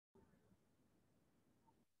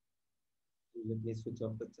Let me switch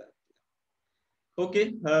off the chat.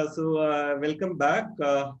 Okay, welcome back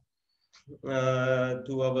to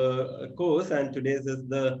our course, and today's is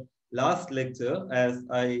the last lecture, as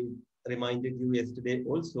I reminded you yesterday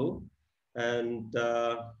also. And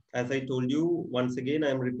as I told you, once again,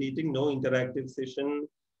 I'm repeating, no interactive session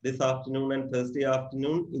this afternoon and Thursday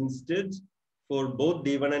afternoon. Instead, for both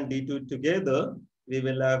D1 and D2 together, we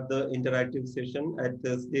will have the interactive session at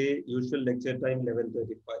Thursday, usual lecture time,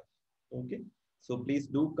 11:35. Okay, so please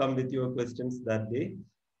do come with your questions that day.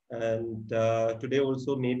 And today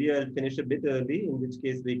also, maybe I'll finish a bit early, in which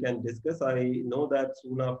case we can discuss. I know that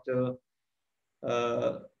soon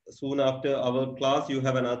after our class, you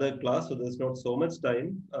have another class, so there's not so much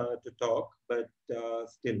time to talk, but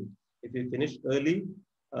still, if you finish early,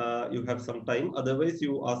 you have some time. Otherwise,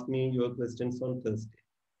 you ask me your questions on Thursday.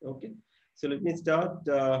 Okay, so let me start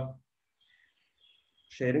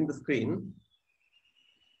sharing the screen.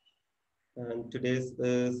 And today's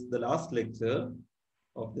is the last lecture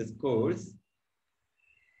of this course.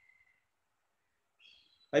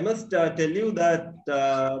 I must tell you that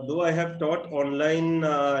though I have taught online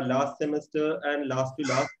last semester and last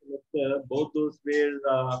semester, both those were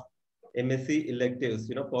MSc electives,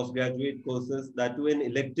 postgraduate courses, that were an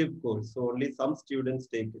elective course. So only some students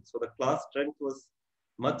take it. So the class strength was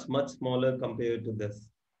much, much smaller compared to this.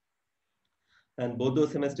 And both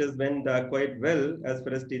those semesters went quite well as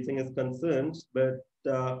far as teaching is concerned. But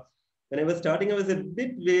when I was starting, I was a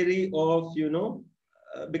bit wary of,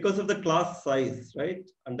 because of the class size, right?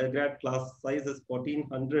 Undergrad class size is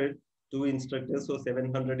 1,400, 2 instructors, so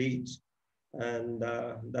 700 each. And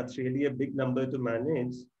that's really a big number to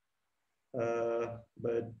manage.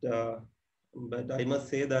 But I must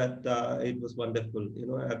say that it was wonderful,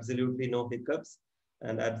 absolutely no hiccups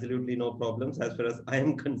and absolutely no problems as far as I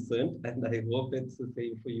am concerned. And I hope it's the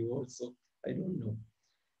same for you also. I don't know.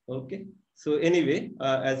 Okay. So anyway,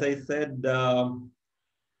 as I said,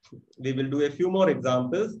 we will do a few more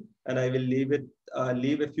examples, and I will leave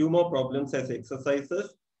a few more problems as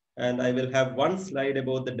exercises, and I will have one slide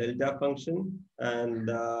about the delta function, and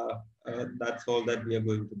that's all that we are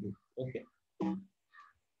going to do. Okay.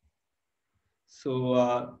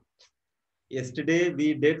 So yesterday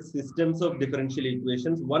we did systems of differential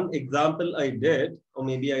equations. One example I did, or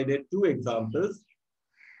maybe I did 2 examples,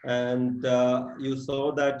 and you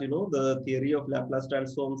saw that the theory of Laplace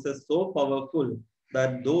transforms is so powerful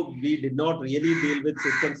that though we did not really deal with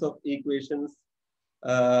systems of equations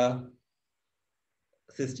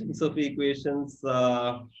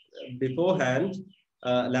beforehand,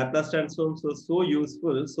 Laplace transforms was so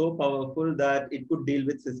useful, so powerful that it could deal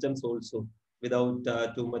with systems also without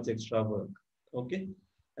too much extra work. Okay,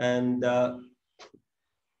 and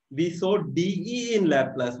we saw dE in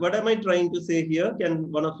Laplace. What am I trying to say here?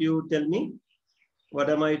 Can one of you tell me? What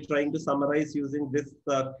am I trying to summarize using this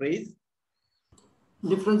phrase?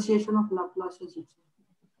 Differentiation of Laplace is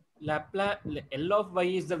Laplace, L of y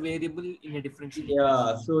is the variable in a differential equation.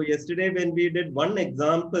 Yeah, so yesterday when we did one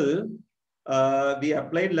example, we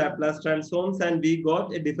applied Laplace transforms and we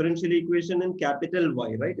got a differential equation in capital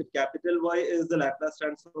Y, right? If capital Y is the Laplace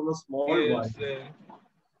transform of small y,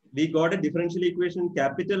 we got a differential equation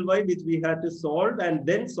capital Y, which we had to solve and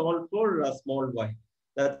then solve for small y.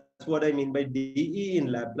 That's what I mean by dE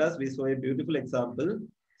in Laplace. We saw a beautiful example.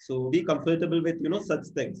 So be comfortable with, such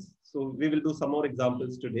things. So we will do some more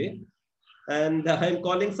examples today. And I'm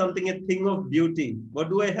calling something a thing of beauty. What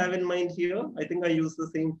do I have in mind here? I think I used the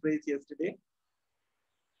same phrase yesterday.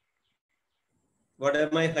 What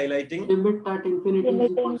am I highlighting? Limit at infinity.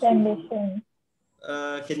 Limiting condition.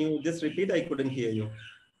 Can you just repeat? I couldn't hear you.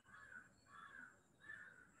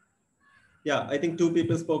 Yeah, I think 2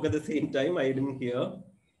 people spoke at the same time. I didn't hear.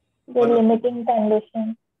 The limiting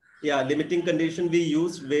condition. Yeah, limiting condition we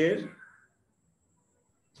used where?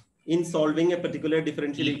 In solving a particular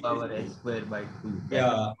differential e power s square by 2.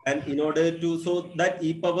 Yeah, and in order to, so that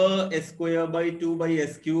e power s square by 2 by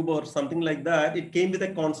s cube or something like that, it came with a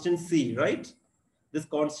constant c, right? This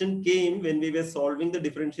constant came when we were solving the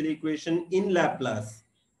differential equation in Laplace.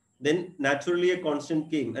 Then naturally a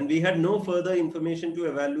constant came and we had no further information to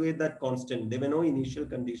evaluate that constant. There were no initial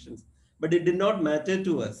conditions, but it did not matter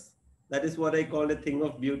to us. That is what I call a thing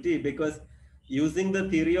of beauty, because using the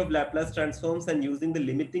theory of Laplace transforms and using the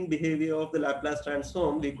limiting behavior of the Laplace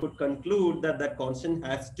transform, we could conclude that that constant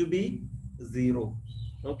has to be 0.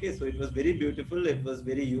 Okay, so it was very beautiful. It was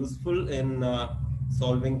very useful in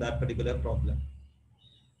solving that particular problem.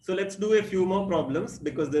 So let's do a few more problems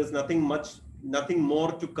because there's nothing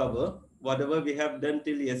more to cover. Whatever we have done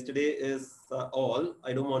till yesterday is all.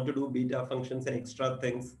 I don't want to do beta functions and extra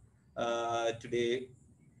things today.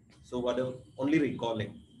 So whatever, only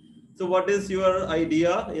recalling. So what is your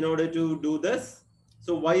idea in order to do this?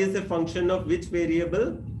 So y is a function of which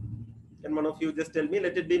variable? Can one of you just tell me?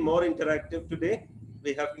 Let it be more interactive today.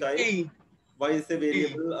 We have time. T. Y is a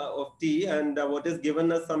variable of t, and what is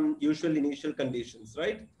given us some usual initial conditions,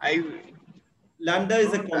 right? Lambda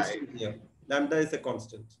is a constant here. Lambda is a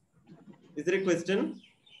constant. Is there a question?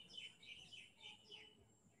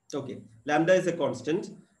 Okay. Lambda is a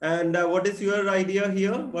constant. And what is your idea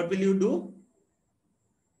here? What will you do?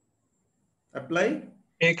 Apply?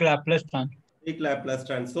 Take Laplace transform. Take Laplace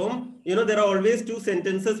transform. You know, there are always two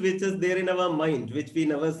sentences which is there in our mind, which we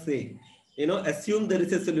never say. You know, assume there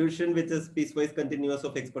is a solution which is piecewise continuous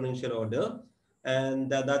of exponential order. And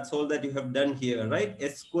that's all that you have done here, right?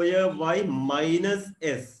 S square y minus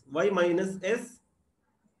s. Y minus s?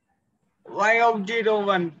 Y of 0,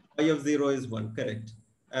 1. Y of 0 is 1, correct.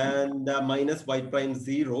 And minus y prime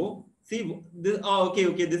 0. See, this,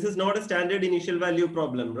 okay. This is not a standard initial value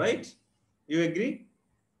problem, right? You agree?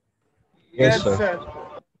 Yes, sir.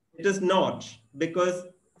 It is not, because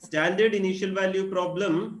standard initial value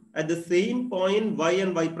problem at the same point y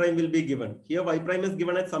and y prime will be given. Here y prime is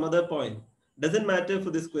given at some other point. Doesn't matter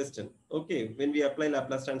for this question. Okay, when we apply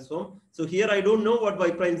Laplace transform. So here I don't know what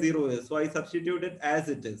y prime 0 is. So I substitute it as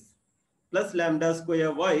it is. Plus lambda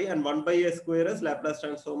square y and 1 by s square is Laplace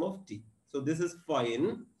transform of t. So this is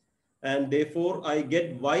fine. And therefore I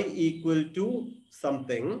get y equal to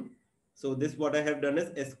something. So this what I have done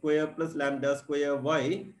is s square plus lambda square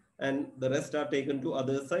y, and the rest are taken to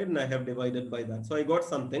other side and I have divided by that. So I got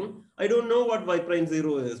something. I don't know what y prime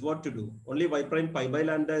 0 is, what to do. Only y prime pi by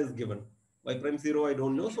lambda is given. Y prime 0 I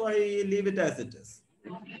don't know, so I leave it as it is.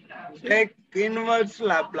 Take inverse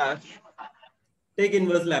Laplace. Take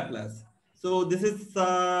inverse Laplace. So this is,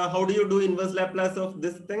 how do you do inverse Laplace of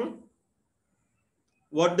this thing?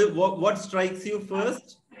 What strikes you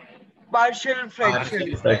first? Partial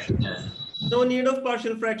fraction. No need of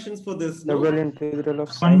partial fractions for this. No? Double integral of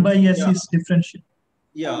 1 by s is differential.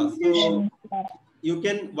 Yeah, so you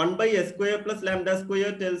can 1 by s square plus lambda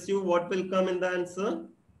square tells you what will come in the answer.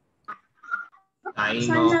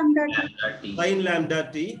 Sin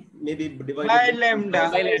lambda t, maybe divided By lambda.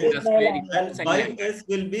 By lambda square. and by s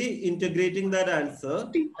will be integrating that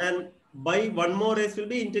answer, and by one more s will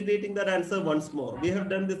be integrating that answer once more. We have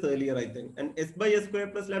done this earlier, I think. And s by s square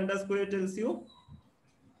plus lambda square tells you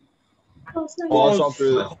cos of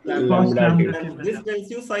lambda t. And this tells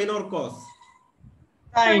you sine or cos.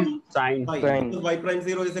 Sine. Sine. So y prime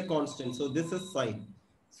 0 is a constant, so this is sine.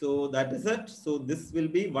 So that is it. So this will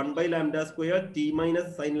be 1 by lambda square t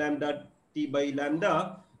minus sine lambda t by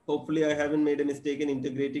lambda. Hopefully I haven't made a mistake in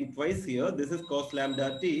integrating twice here. This is cos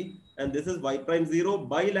lambda t, and this is y prime 0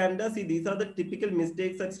 by lambda. See, these are the typical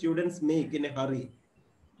mistakes that students make in a hurry.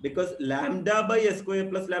 Because lambda by s square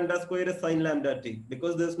plus lambda square is sine lambda t.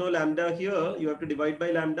 Because there's no lambda here, you have to divide by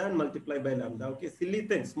lambda and multiply by lambda. Okay, silly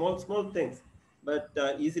things, small things. But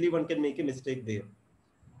easily one can make a mistake there.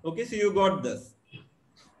 Okay, so you got this.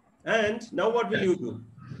 And now what will you do?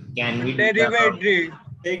 Can we Derivative.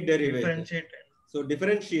 Take derivative. Differentiate. So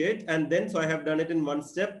differentiate, and then, so I have done it in one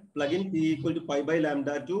step. Plug in p equal to pi by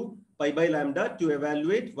lambda to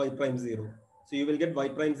evaluate y prime 0. So you will get y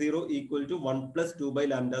prime 0 equal to 1 plus 2 by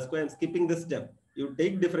lambda square. I'm skipping this step. You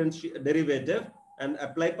take derivative and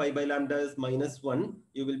apply pi by lambda is minus 1.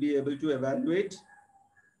 You will be able to evaluate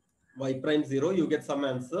y prime 0. You get some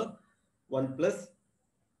answer, 1 plus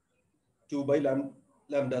 2 by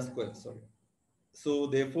lambda square. Sorry. So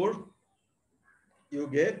therefore, you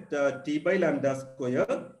get t by lambda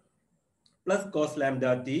square plus cos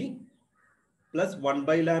lambda t plus 1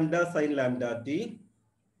 by lambda sine lambda t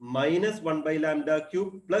minus 1 by lambda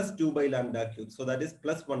cube plus 2 by lambda cube. So that is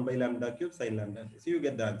plus 1 by lambda cube sine lambda t. So you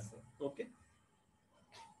get the answer. Okay.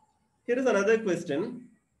 Here is another question,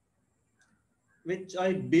 which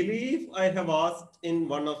I believe I have asked in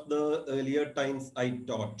one of the earlier times I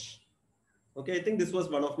taught. Okay, I think this was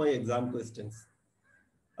one of my exam questions.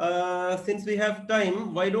 Since we have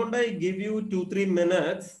time, why don't I give you 2-3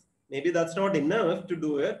 minutes? Maybe that's not enough to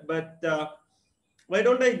do it, but why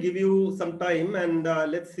don't I give you some time and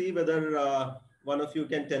let's see whether one of you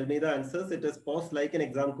can tell me the answers. It is posed like an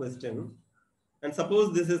exam question. And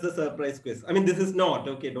suppose this is a surprise quiz. I mean, this is not,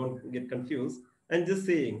 okay, don't get confused. I'm just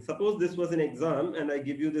saying, suppose this was an exam and I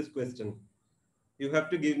give you this question. You have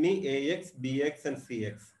to give me AX, BX, and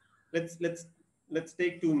CX. Let's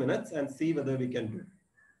take 2 minutes and see whether we can do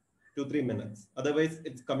 2-3 minutes. Otherwise,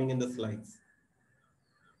 it's coming in the slides.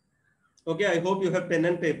 Okay, I hope you have pen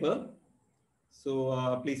and paper.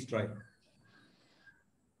 So please try.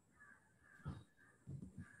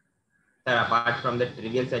 Sir, apart from the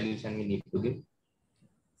trivial solution we need to give.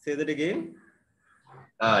 Say that again.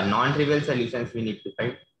 non-trivial solutions we need to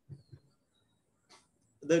find.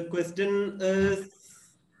 The question is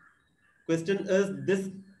this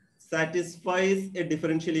satisfies a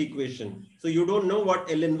differential equation. So you don't know what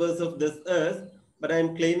L inverse of this is, but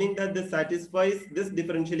I'm claiming that this satisfies this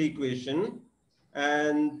differential equation.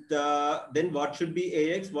 And then what should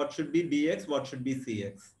be AX, what should be BX, what should be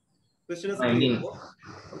CX? Question is I clear. mean,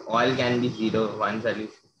 all can be 0, one solution.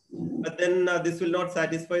 But then this will not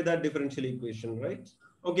satisfy that differential equation, right?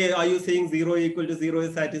 Okay, are you saying 0 equal to 0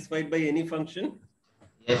 is satisfied by any function?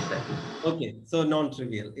 Yes, sir. Okay, so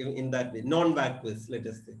non-trivial in that way, non-vacuous, let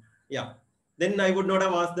us say. Yeah, then I would not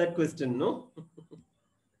have asked that question, no?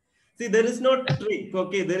 See, there is no trick,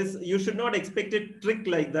 okay? You should not expect a trick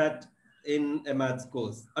like that in a maths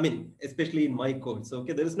course. I mean, especially in my course,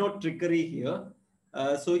 okay? There is no trickery here.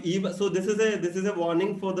 So this is a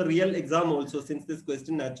warning for the real exam also, since this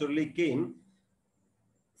question naturally came.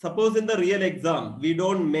 Suppose in the real exam, we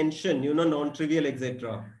don't mention, non-trivial,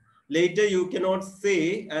 etc. Later, you cannot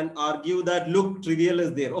say and argue that, look, trivial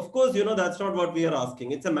is there. Of course, that's not what we are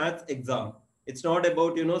asking. It's a maths exam. It's not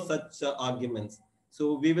about, such arguments.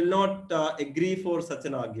 So we will not agree for such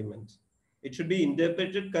an argument. It should be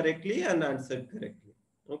interpreted correctly and answered correctly.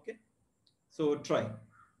 Okay. So try.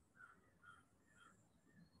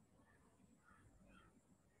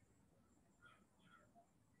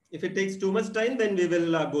 If it takes too much time, then we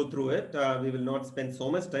will go through it. We will not spend so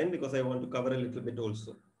much time because I want to cover a little bit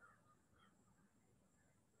also.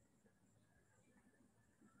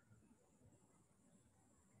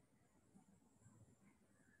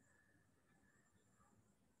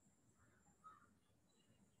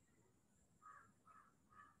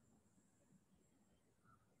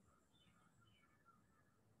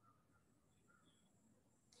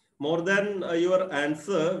 More than your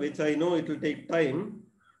answer, which I know it will take time,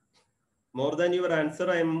 more than your answer,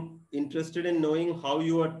 I'm interested in knowing how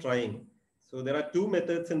you are trying. So there are two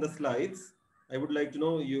methods in the slides. I would like to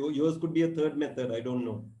know, yours could be a third method, I don't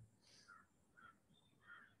know.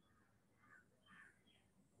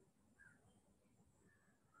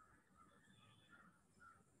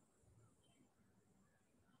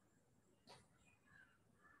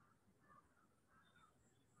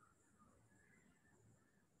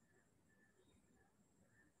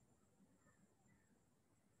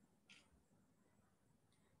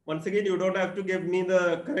 Once again, you don't have to give me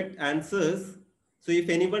the correct answers. So if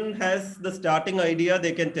anyone has the starting idea,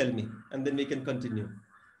 they can tell me, and then we can continue.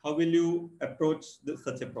 How will you approach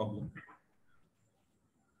such a problem?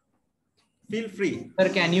 Feel free. Sir,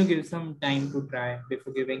 can you give some time to try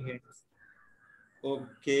before giving hints?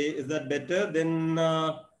 Okay, is that better? Then,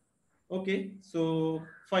 okay, so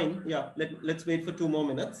fine. Yeah, let's wait for 2 more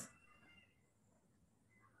minutes.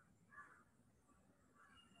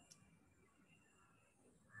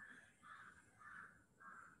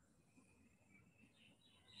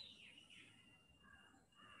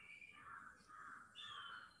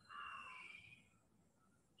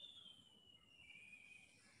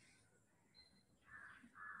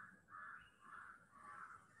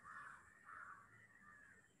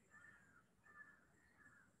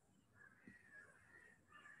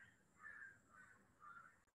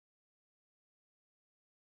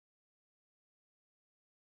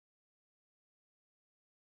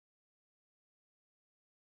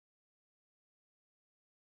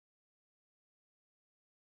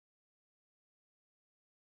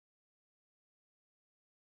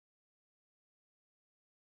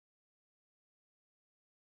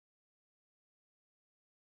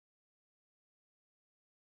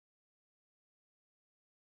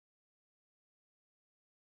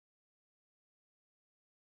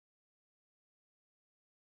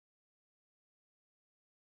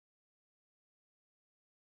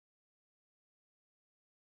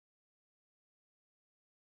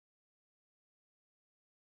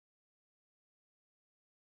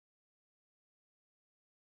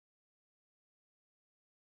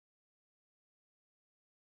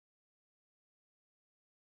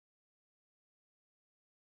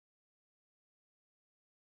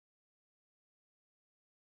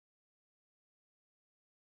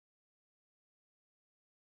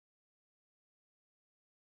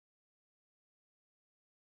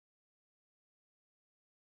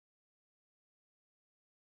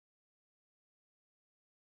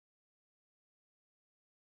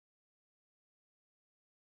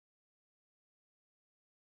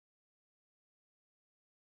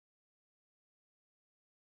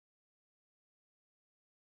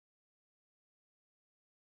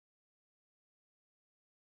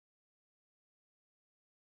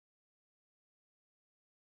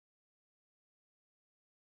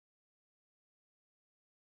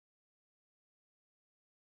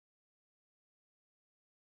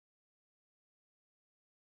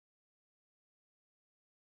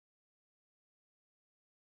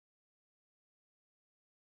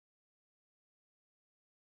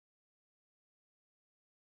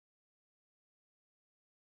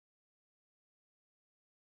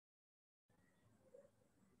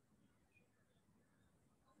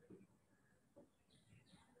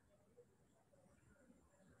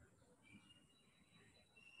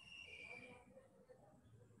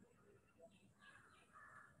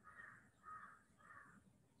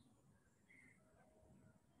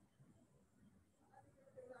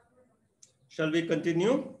 Shall we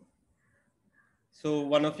continue? So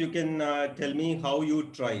one of you can tell me how you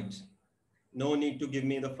tried. No need to give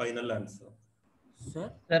me the final answer.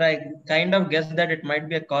 Sir? Sir, I kind of guessed that it might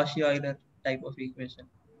be a Cauchy-Euler type of equation.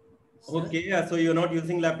 Okay, so you're not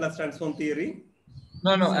using Laplace transform theory?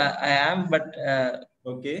 No, I am, but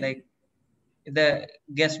Okay. like the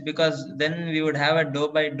guess, because then we would have a dou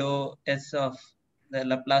by dou S of the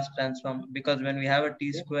Laplace transform, because when we have a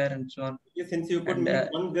t square and so on. Okay, since you could And,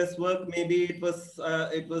 make one guesswork, maybe it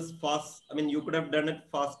was fast. I mean, you could have done it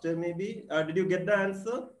faster, maybe. Did you get the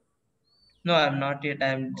answer? No, I'm not yet.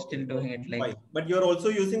 I'm still doing it. Like, fine. But you're also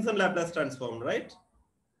using some Laplace transform, right?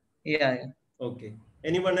 yeah. Okay.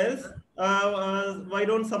 Anyone else? Why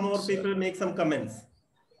don't some more people make some comments?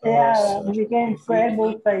 Yeah, we can square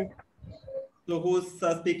both sides. So who's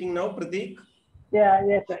speaking now, Prateek? Yeah,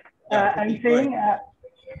 yes, sir. Yeah, I'm Prateek, go saying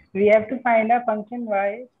we have to find a function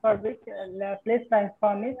y for which Laplace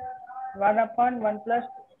transform is 1 upon 1 plus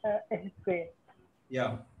s square.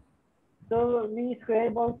 Yeah. So we square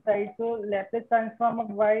both sides. So Laplace transform of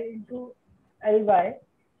y into Ly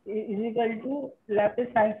is equal to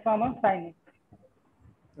Laplace transform of sin x.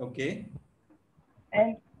 Okay.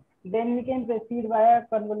 And then we can proceed via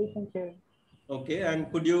convolution theorem. Okay. And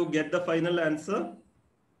could you get the final answer?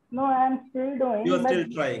 No, I'm still doing. You are still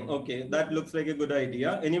trying. Okay. That looks like a good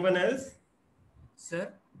idea. Anyone else?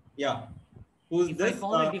 Sir? Yeah. Who's If this? I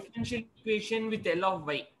found a differential equation with L of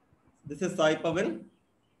y. This is Sai Pavan?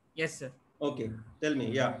 Yes, sir. Okay. Tell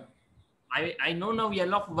me. Yeah. I know now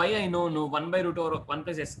L of y, I know 1 by root over 1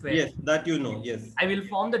 plus s square. Yes, that you know. Yes. I will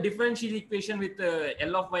form the differential equation with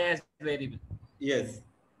L of y as variable. Yes.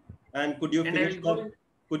 And could you finish that?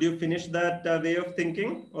 Could you finish that way of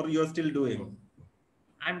thinking, or you're still doing?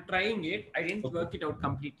 I'm trying it. I didn't work it out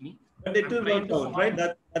completely. But it will work out, right?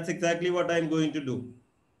 That's exactly what I'm going to do.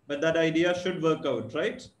 But that idea should work out,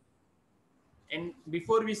 right? And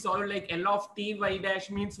before we solve like L of t y dash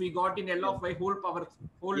means we got in L of y whole power,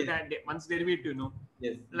 whole one's derivative, no?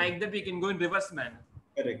 Yes. Like that we can go in reverse manner.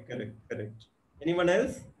 Correct. Anyone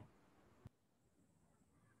else?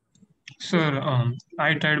 Sir,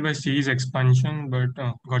 I tried by series expansion, but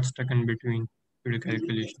got stuck in between due to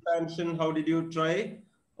calculation. Expansion, how did you try?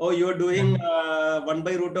 Oh, you're doing 1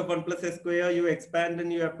 by root of 1 plus s square. You expand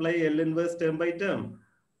and you apply L inverse term by term.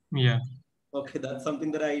 Yeah. Okay, that's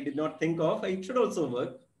something that I did not think of. It should also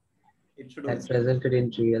work. It should That also resulted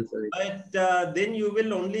in trivial solution. But then you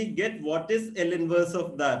will only get what is L inverse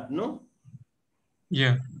of that, no?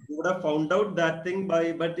 Yeah. You would have found out that thing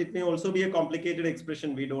but it may also be a complicated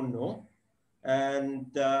expression. We don't know. And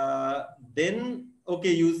then,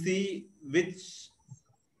 okay, you see which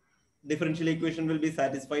differential equation will be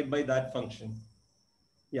satisfied by that function.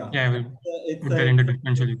 Yeah. Yeah, I will put that into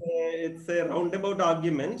differential. It's a roundabout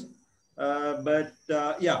argument.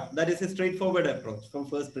 Yeah, that is a straightforward approach from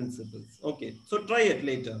first principles. Okay, so try it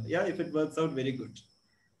later. Yeah, if it works out, very good.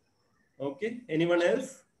 Okay, anyone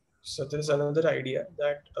else? So there is another idea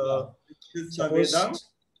that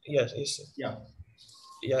yes.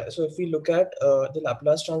 Yeah. So if we look at the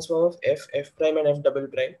Laplace transform of f prime and f double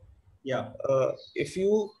prime. Yeah. If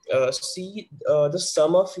you see the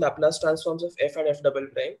sum of Laplace transforms of f and f double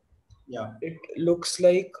prime. Yeah. It looks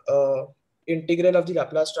like integral of the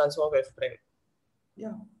Laplace transform of f prime.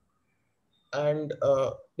 Yeah. And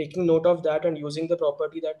taking note of that and using the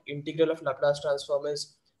property that integral of Laplace transform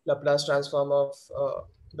is Laplace transform of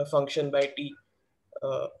the function by t.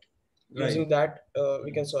 Using that,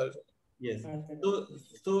 we can solve it. Yes.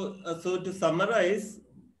 So to summarize,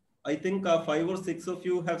 I think 5 or 6 of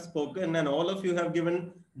you have spoken and all of you have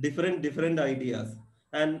given different ideas.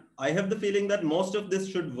 And I have the feeling that most of this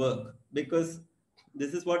should work, because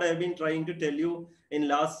this is what I've been trying to tell you in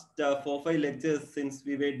last 4 or 5 lectures since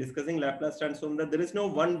we were discussing Laplace transform, that there is no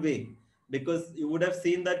one way, because you would have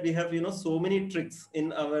seen that we have, so many tricks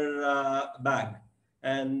in our bag,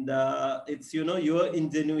 and it's, your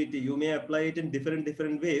ingenuity. You may apply it in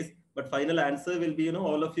different ways, but final answer will be,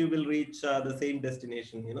 all of you will reach the same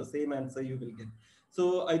destination, same answer you will get.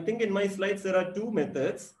 So I think in my slides, there are 2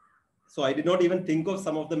 methods. So I did not even think of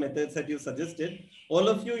some of the methods that you suggested. All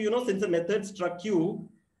of you, since the method struck you,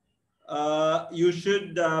 you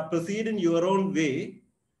should proceed in your own way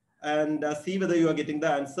and see whether you are getting the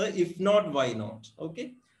answer. If not, why not?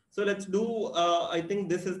 Okay. So let's do, I think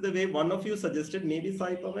this is the way one of you suggested, maybe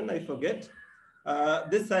Sai Pavan, I forget.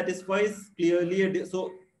 This satisfies clearly.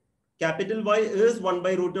 So capital Y is 1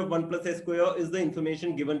 by root of 1 plus s square is the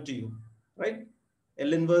information given to you, right?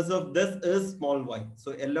 L inverse of this is small y.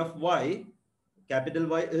 So L of y, capital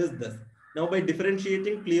Y is this. Now by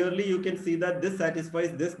differentiating, clearly you can see that this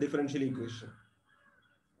satisfies this differential equation.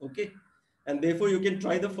 Okay. And therefore you can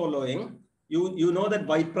try the following. You know that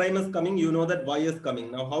y prime is coming, you know that y is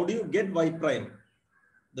coming. Now, how do you get y prime?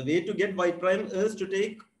 The way to get y prime is to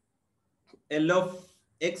take L of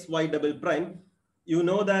x y double prime. You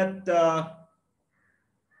know that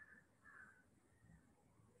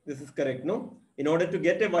this is correct, no? In order to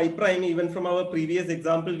get a y prime, even from our previous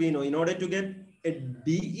example, we know in order to get a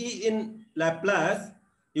dE in Laplace,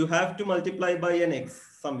 you have to multiply by an x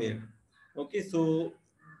somewhere. Okay, so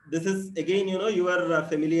this is again, you know, your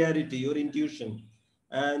familiarity, your intuition.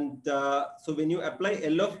 And so when you apply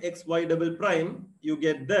L of x y double prime, you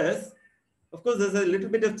get this. Of course, there's a little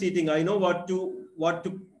bit of cheating. I know what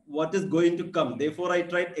is going to come. Therefore, I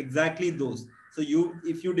tried exactly those. So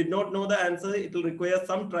if you did not know the answer, it will require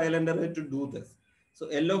some trial and error to do this. So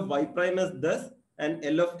L of y prime is this, and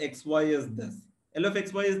L of xy is this. L of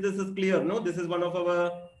xy is this is clear, no? This is one of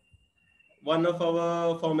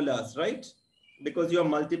our formulas, right? Because you are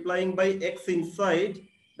multiplying by x inside,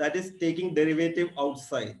 that is taking derivative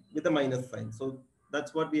outside with a minus sign. So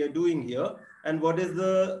that's what we are doing here. And why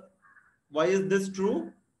is this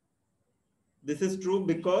true? This is true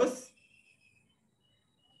because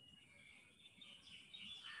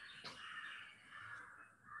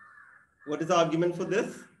what is the argument for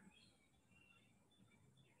this?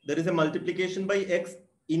 There is a multiplication by x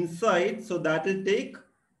inside, so that will take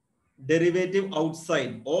derivative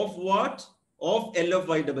outside of what? Of L of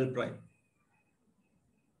y double prime,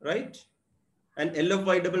 right? And L of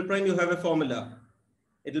y double prime, you have a formula.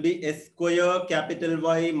 It will be s square capital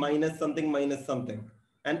Y minus something.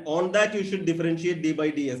 And on that, you should differentiate d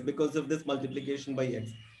by ds because of this multiplication by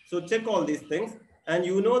x. So check all these things. And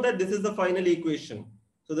you know that this is the final equation.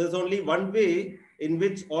 So there's only one way in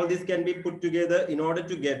which all this can be put together in order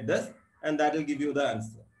to get this. And that will give you the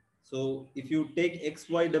answer. So if you take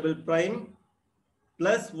xy double prime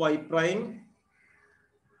plus y prime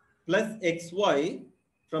plus xy,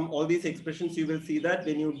 from all these expressions, you will see that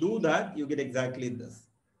when you do that, you get exactly this.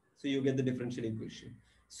 So you get the differential equation.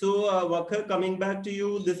 So Vakar, coming back to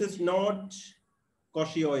you, this is not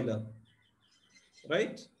Cauchy-Euler,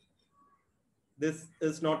 right? This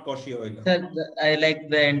is not Cauchy-Euler. Sir, I like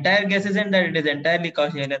the entire guess isn't that it is entirely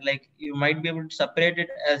Cauchy-Euler. Like you might be able to separate it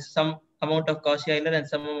as some amount of Cauchy-Euler and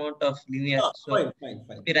some amount of linear. So fine.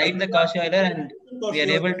 we write the Cauchy-Euler and we are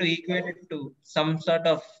able to equate it to some sort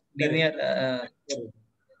of linear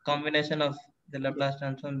combination of the Laplace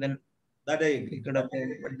transform. Then that I agree.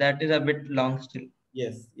 But that is a bit long still.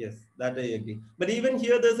 Yes, that I agree. But even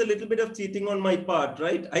here, there's a little bit of cheating on my part,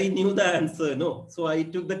 right? I knew the answer, no? So I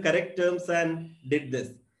took the correct terms and did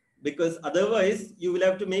this. Because otherwise, you will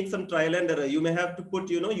have to make some trial and error. You may have to put,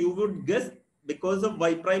 you know, you would guess because of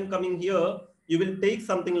y prime coming here, you will take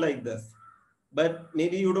something like this. But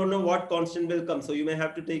maybe you don't know what constant will come. So you may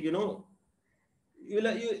have to take, you know,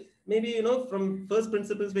 maybe, you know, from first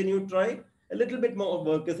principles when you try, a little bit more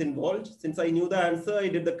work is involved. Since I knew the answer, I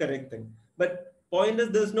did the correct thing. But point is,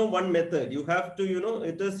 there's no one method. You have to, you know,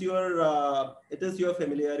 it is your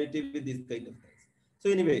familiarity with these kind of things. So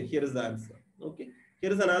anyway, here is the answer. Okay.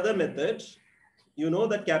 Here is another method. You know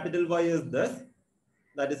that capital Y is this.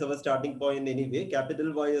 That is our starting point anyway.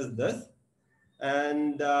 Capital Y is this.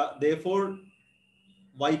 And therefore,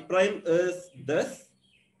 Y prime is this.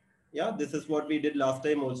 Yeah, this is what we did last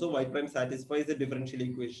time also. Y prime satisfies the differential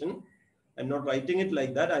equation. I'm not writing it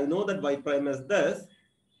like that. I know that Y prime is this.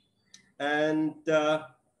 And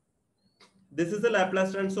this is the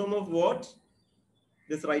Laplace transform of what?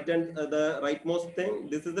 This right hand, the rightmost thing.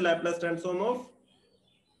 This is the Laplace transform of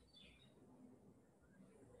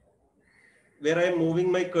where I am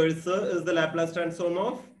moving my cursor is the Laplace transform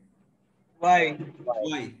of Y.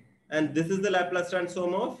 And this is the Laplace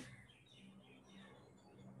transform of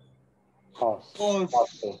Cos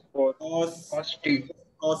T.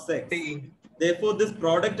 Cos x. Therefore, this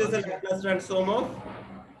product is a Laplace transform of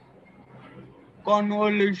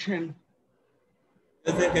Convolution.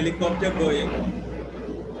 There's a helicopter going.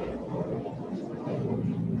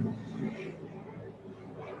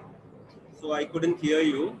 So I couldn't hear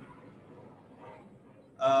you.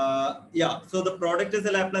 Yeah, so the product is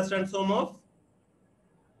a Laplace transform of,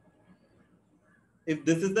 if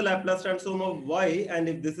this is the Laplace transform of y and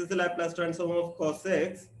if this is the Laplace transform of cos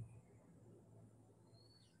x,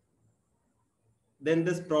 then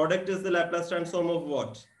this product is the Laplace transform of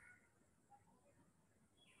what?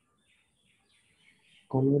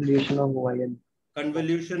 Convolution of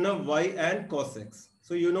y and cos x.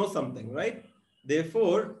 So you know something, right?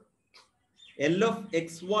 Therefore, L of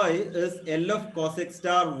xy is L of cos x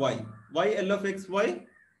star y. Why L of xy?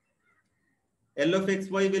 L of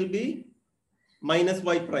xy will be minus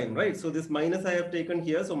y prime, right? So this minus I have taken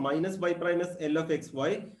here. So minus y prime is L of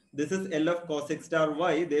xy. This is L of cos x star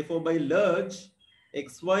y. Therefore, by Lurch,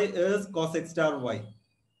 xy is cos x star y,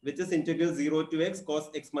 which is integral 0 to x cos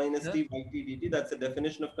x minus t y t dt. That's the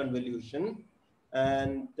definition of convolution.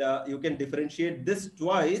 And you can differentiate this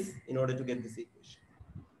twice in order to get this equation.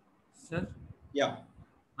 Sir? Yeah.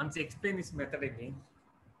 Once explain this method again.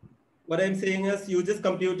 What I'm saying is you just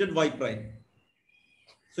computed y prime.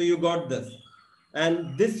 So you got this.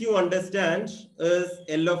 And this you understand is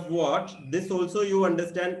L of what? This also you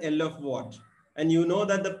understand L of what? And you know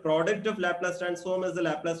that the product of Laplace transform is the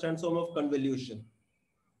Laplace transform of convolution.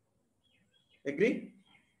 Agree?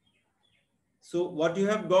 So what you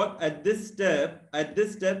have got at this step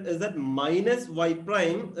is that minus y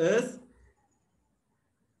prime is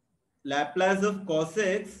Laplace of cos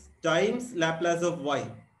x times Laplace of y.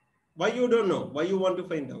 Why you don't know? Why you want to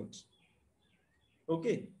find out?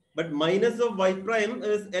 Okay. But minus of y prime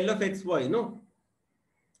is L of xy, no?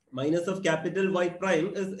 Minus of capital Y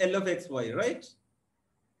prime is L of xy, right?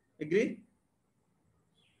 Agree?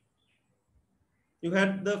 You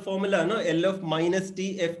had the formula, no? L of minus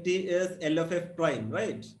t ft is L of f prime,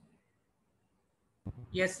 right?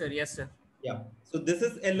 Yes, sir. Yes, sir. Yeah. So this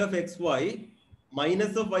is L of xy.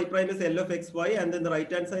 Minus of y prime is L of xy, and then the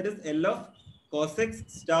right hand side is L of cos x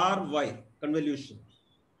star y, convolution.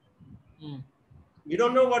 We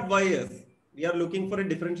don't know what y is. We are looking for a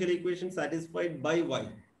differential equation satisfied by y.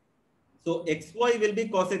 So xy will be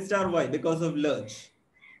cos x star y because of Lurch.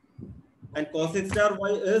 And cos x star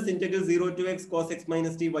y is integral 0 to x cos x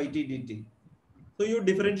minus t y t dt. So you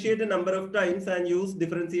differentiate a number of times and use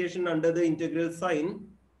differentiation under the integral sign.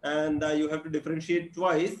 And you have to differentiate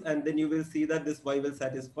twice, and then you will see that this y will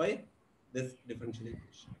satisfy this differential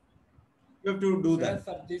equation. You have to do that.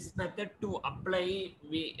 For this method to apply,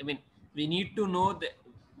 we need to know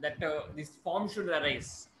that this form should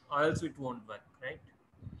arise, or else it won't work, right?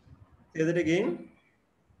 Say that again.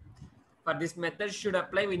 For this method should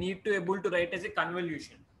apply, we need to able to write as a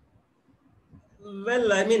convolution.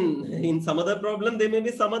 Well, I mean, in some other problem, there may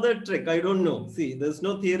be some other trick. I don't know. See, there's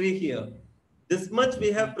no theory here. This much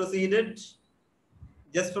we have proceeded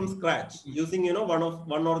just from scratch using, you know,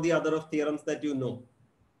 one or the other of theorems that you know.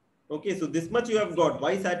 Okay, so this much you have got.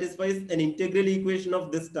 Y satisfies an integral equation of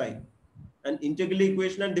this type. An integral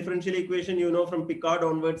equation and differential equation, you know, from Picard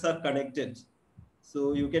onwards are connected.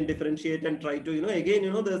 So you can differentiate and try to, you know, again,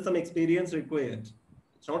 you know, there's some experience required.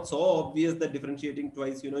 It's not so obvious that differentiating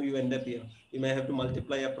twice, you know, you end up here. You may have to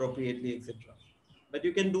multiply appropriately, etc. But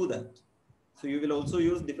you can do that. So you will also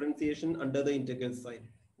use differentiation under the integral sign.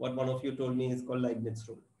 What one of you told me is called Leibniz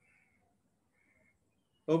rule.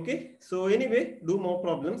 Okay, so anyway, do more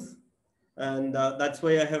problems. And that's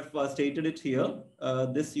why I have stated it here.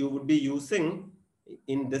 This you would be using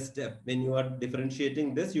in this step. When you are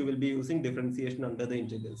differentiating this, you will be using differentiation under the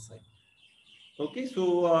integral sign. Okay,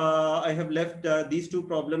 so I have left these two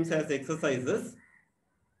problems as exercises.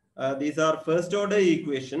 These are first order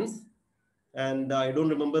equations, and I don't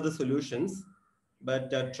remember the solutions,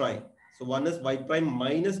 but try. So one is y prime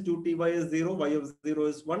minus 2ty is 0, y of 0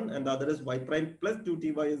 is 1, and the other is y prime plus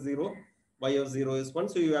 2ty is 0, y of 0 is 1.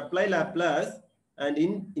 So you apply Laplace, and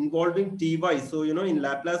in involving ty, so you know in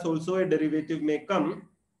Laplace also a derivative may come.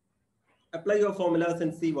 Apply your formulas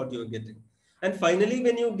and see what you're getting. And finally,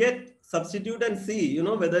 when you get, substitute and see, you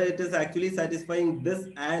know, whether it is actually satisfying this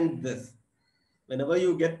and this. Whenever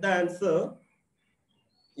you get the answer,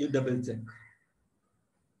 you double check.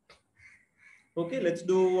 Okay, let's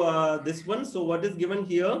do this one. So what is given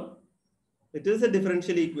here? It is a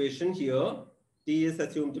differential equation here. T is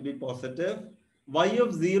assumed to be positive. Y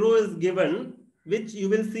of 0 is given, which you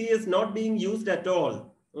will see is not being used at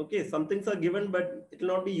all. Okay, some things are given, but it will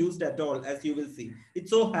not be used at all, as you will see. It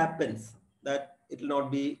so happens that it will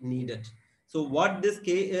not be needed. So what this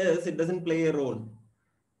K is, it doesn't play a role.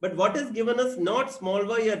 But what is given us not small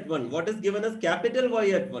y at 1, what is given us capital Y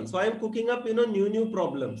at 1. So I am cooking up, you know, new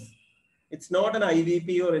problems. It's not an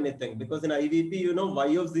IVP or anything, because in IVP, you know,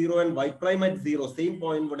 y of 0 and y prime at 0, same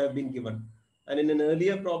point would have been given. And in an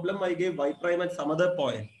earlier problem, I gave y prime at some other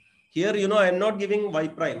point. Here, you know, I'm not giving y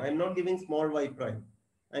prime. I'm not giving small y prime.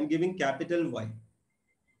 I'm giving capital Y.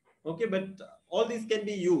 Okay, but all these can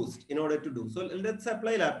be used in order to do. So let's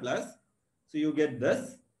apply Laplace. So you get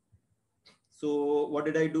this. So what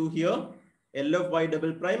did I do here? L of y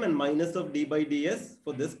double prime and minus of d by ds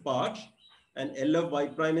for this part. And L of y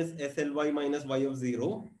prime is SLY minus y of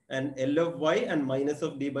 0. And L of y and minus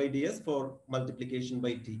of d by ds for multiplication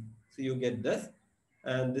by t. So you get this.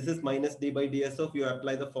 And this is minus d by ds of, you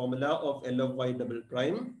apply the formula of L of y double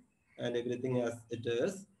prime and everything as it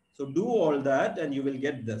is. So do all that and you will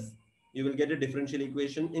get this. You will get a differential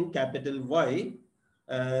equation in capital Y.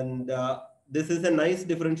 And This is a nice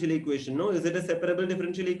differential equation. No, is it a separable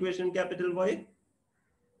differential equation, capital Y?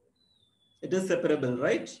 It is separable,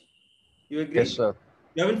 right? You agree? Yes, sir.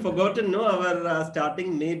 You haven't forgotten, no, our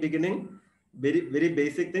starting May beginning, very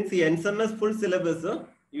basic things. See, NSMS full syllabus,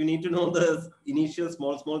 you need to know the initial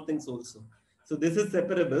small things also. So this is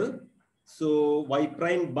separable. So y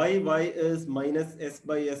prime by y is minus s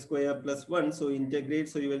by s square plus 1. So integrate,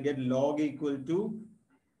 so you will get log equal to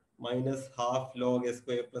minus half log s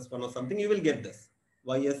square plus 1 or something. You will get this.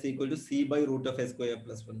 Ys equal to c by root of s square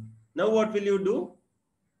plus 1. Now what will you do?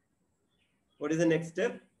 What is the next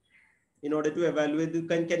step? In order to evaluate,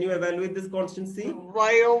 can you evaluate this constant c?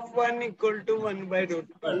 Y of 1 equal to 1 by root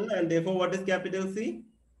 1, and therefore what is capital C?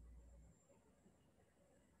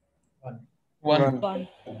 1.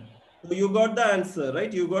 So you got the answer,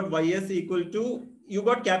 right? You got ys equal to, you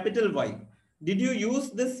got capital Y. Did you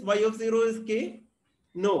use this y of 0 is k?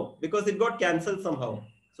 No, because it got cancelled somehow.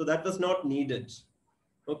 So that was not needed.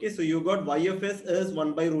 Okay, so you got y of s is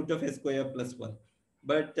 1 by root of s square plus 1.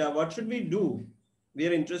 But what should we do? We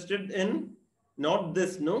are interested in not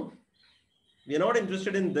this, no? We are not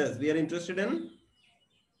interested in this. We are interested in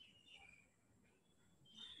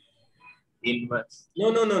Inverse.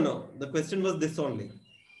 No. The question was this only.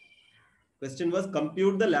 Question was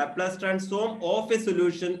compute the Laplace transform of a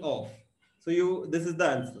solution of. So this is the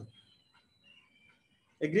answer.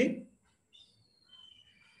 Agree?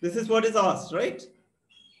 This is what is asked, right?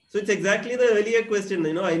 So it's exactly the earlier question.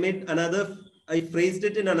 I phrased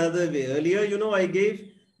it in another way. Earlier, I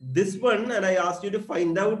gave this one and I asked you to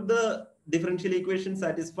find out the differential equation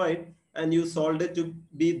satisfied, and you solved it to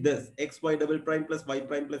be this xy double prime plus y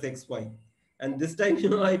prime plus xy. And this time,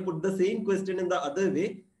 I put the same question in the other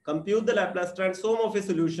way. Compute the Laplace transform of a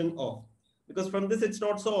solution of. Because from this, it's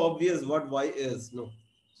not so obvious what y is. No.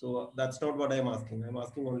 So that's not what I'm asking. I'm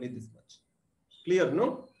asking only this much. Clear,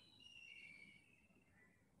 no?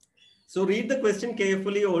 So read the question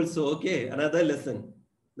carefully also. Okay, another lesson.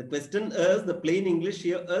 The question is, the plain English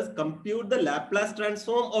here is compute the Laplace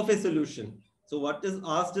transform of a solution. So what is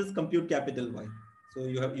asked is compute capital Y. So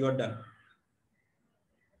you are done.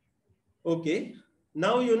 Okay.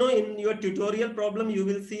 Now, in your tutorial problem, you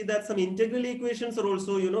will see that some integral equations are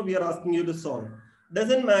also, we are asking you to solve.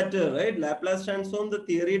 Doesn't matter, right? Laplace transform, the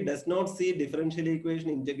theory does not see differential equation,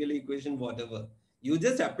 integral equation, whatever. You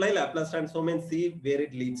just apply Laplace transform and see where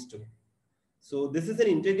it leads to. So this is an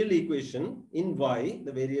integral equation in y,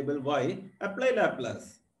 the variable y. Apply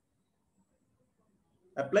Laplace.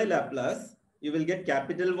 Apply Laplace. You will get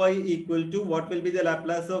capital Y equal to, what will be the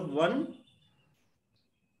Laplace of 1?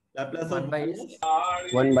 Laplace of 1 by s.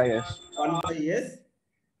 1 by s. 1 by s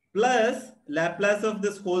plus Laplace of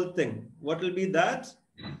this whole thing. What will be that?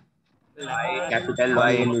 Capital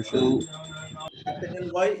Y into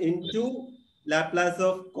capital Y into Laplace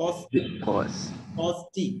of cos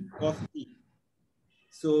t.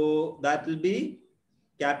 So that will be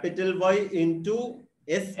capital Y into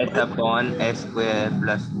s upon s square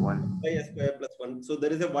plus 1. By s square plus 1. So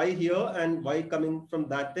there is a y here and y coming from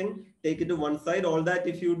that thing. Take it to one side. All that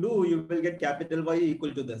if you do, you will get capital Y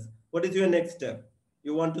equal to this. What is your next step?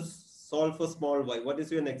 You want to solve for small y. What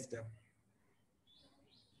is your next step?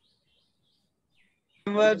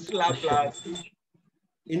 Inverse Laplace.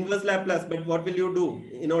 Inverse Laplace. But what will you do?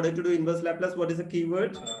 In order to do inverse Laplace, what is the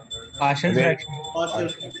keyword? Partial fraction. Partial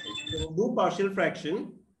fraction. So do partial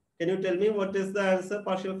fraction. Can you tell me what is the answer?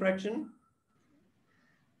 Partial fraction?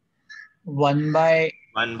 1 by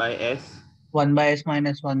s. 1 by s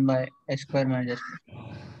minus 1 by s square minus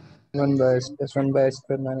 1 by s plus 1 by s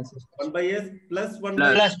square minus s. 1 by s plus 1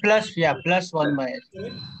 by s. plus 1 by s.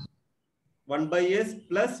 1 by s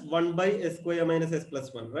plus 1 by s square minus s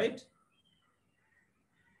plus 1, right?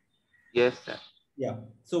 Yes, sir. Yeah.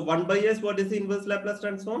 So 1 by s, what is the inverse Laplace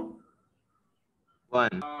transform?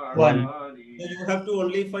 1. So you have to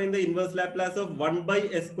only find the inverse Laplace of 1 by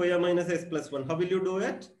s square minus s plus 1. How will you do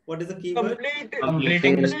it? What is the keyword?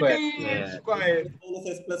 Completing the square. Minus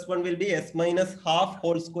s plus 1 will be s minus half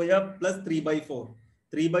whole square plus 3 by 4.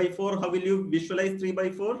 3 by 4, how will you visualize 3 by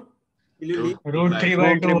 4? Will you leave root 3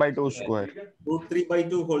 by 2 square. Root 3 by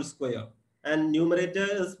 2 whole square. And numerator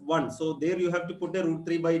is 1. So there you have to put a root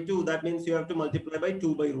 3 by 2. That means you have to multiply by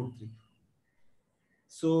 2 by root 3.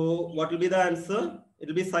 So what will be the answer? It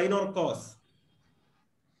will be sine or cos?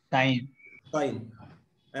 Sine. Sine.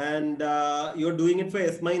 And you're doing it for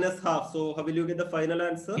s minus half. So how will you get the final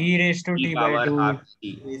answer? E raised to t by 2.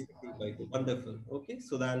 E raised to t by 2. Wonderful. Okay.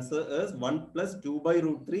 So the answer is 1 plus 2 by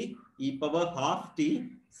root 3 e power half t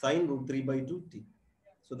sine root 3 by 2 t.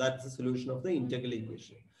 So that's the solution of the integral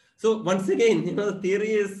equation. So once again, the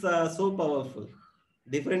theory is so powerful.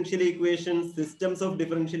 Differential equations, systems of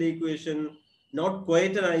differential equation, not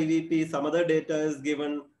quite an IVP. Some other data is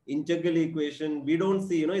given, integral equation. We don't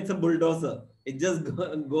see, it's a bulldozer. It just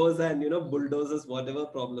goes and, bulldozes whatever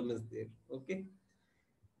problem is there. Okay.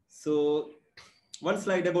 So one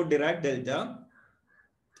slide about Dirac delta.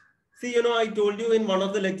 See, I told you in one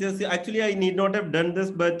of the lectures, actually I need not have done this,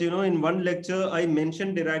 but in one lecture, I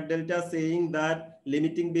mentioned Dirac delta saying that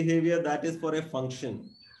limiting behavior, that is for a function.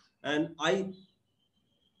 And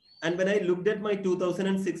when I looked at my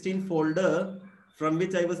 2016 folder from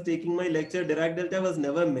which I was taking my lecture, Dirac delta was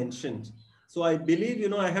never mentioned. So I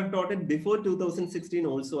believe, I have taught it before 2016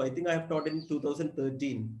 also. I think I have taught it in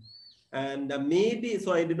 2013. And maybe,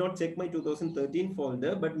 so I did not check my 2013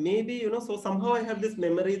 folder, but maybe, so somehow I have this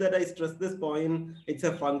memory that I stress this point, it's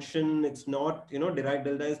a function, it's not, Dirac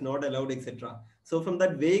delta is not allowed, etc. So from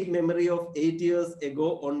that vague memory of 8 years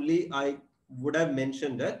ago only, I would have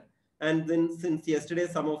mentioned it. And then since yesterday,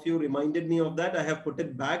 some of you reminded me of that, I have put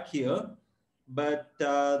it back here, but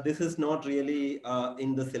this is not really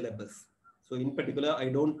in the syllabus. So in particular, I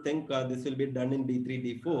don't think this will be done in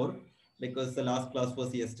D3, D4, because the last class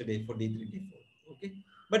was yesterday for D3, D4. Okay.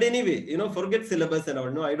 But anyway, forget syllabus and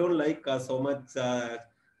all. No, I don't like so much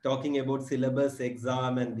talking about syllabus,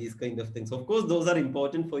 exam, and these kind of things. Of course, those are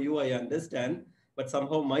important for you, I understand. But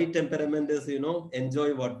somehow my temperament is,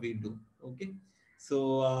 enjoy what we do. Okay.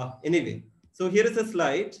 So anyway, so here is a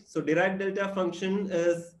slide. So Dirac delta function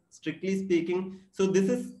is strictly speaking. So this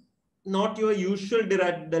is not your usual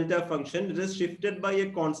Dirac delta function. It is shifted by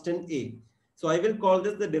a constant A. So I will call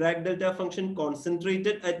this the Dirac delta function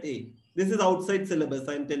concentrated at A. This is outside syllabus.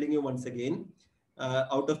 I'm telling you once again,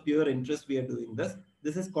 out of pure interest, we are doing this.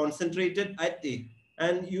 This is concentrated at A.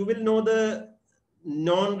 And you will know the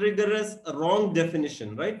non-rigorous wrong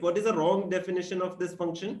definition, right? What is a wrong definition of this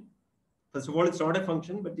function? First of all, it's not a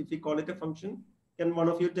function, but if we call it a function, can one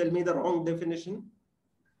of you tell me the wrong definition?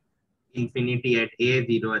 Infinity at A,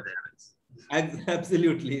 0 other ones.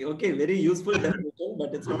 Absolutely. Okay, very useful definition,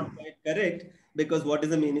 but it's not quite correct, because what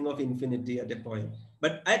is the meaning of infinity at a point?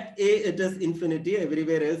 But at A, it is infinity.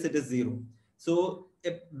 Everywhere else, it is 0. So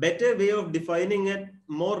a better way of defining it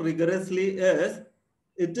more rigorously is,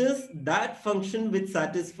 it is that function which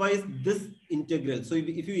satisfies this integral. So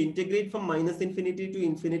if you integrate from minus infinity to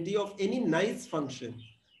infinity of any nice function,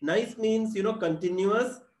 nice means,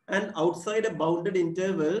 continuous, and outside a bounded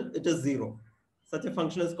interval, it is 0. Such a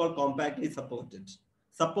function is called compactly supported.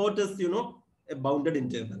 Support is, a bounded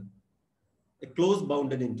interval, a closed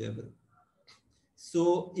bounded interval.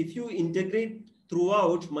 So if you integrate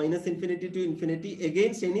throughout minus infinity to infinity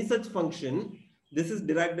against any such function, this is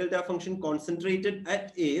Dirac delta function concentrated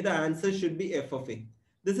at A, the answer should be f of A.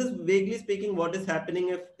 This is vaguely speaking what is happening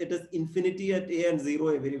if it is infinity at A and 0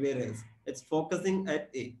 everywhere else. It's focusing at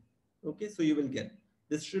A. Okay, so you will get.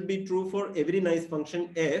 This should be true for every nice function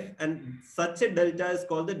f, and such a delta is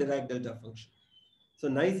called the Dirac delta function. So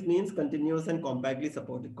nice means continuous and compactly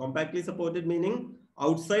supported. Compactly supported meaning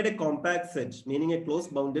outside a compact set, meaning a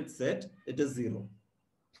closed bounded set, it is 0.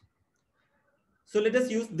 So let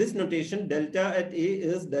us use this notation. Delta at A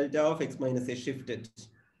is delta of x minus A shifted.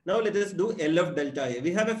 Now let us do L of delta A.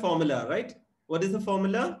 We have a formula, right? What is the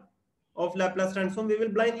formula of Laplace transform? We will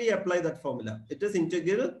blindly apply that formula. It is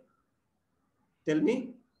integral, tell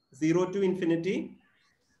me, 0 to infinity.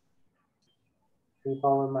 E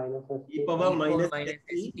power minus st. E power minus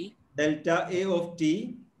st delta A of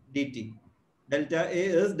t dt. Delta A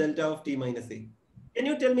is delta of t minus A. Can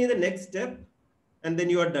you tell me the next step? And then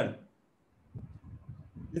you are done.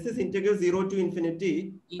 This is integral 0 to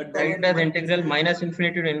infinity. Write as integral minus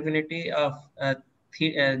infinity to infinity of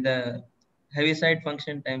the Heaviside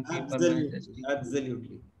function times e power minus st.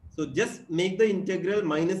 Absolutely. So just make the integral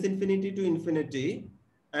minus infinity to infinity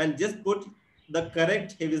and just put the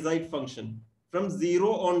correct Heaviside function. From 0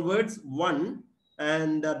 onwards, 1,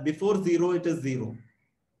 and before 0, it is 0.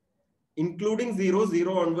 Including 0,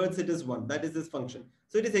 0 onwards, it is 1. That is this function.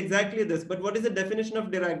 So it is exactly this. But what is the definition of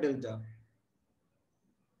Dirac delta?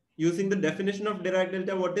 Using the definition of Dirac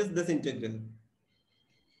delta, what is this integral?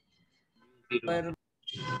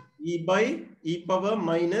 E by e power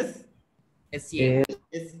minus SA.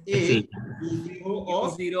 SA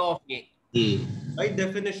E0 of A. By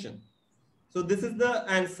definition. So this is the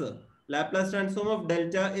answer. Laplace transform of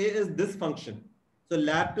delta A is this function. So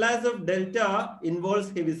Laplace of delta involves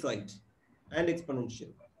Heaviside and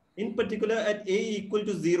exponential. In particular, at A equal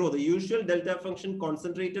to 0, the usual delta function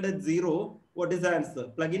concentrated at 0, what is the answer?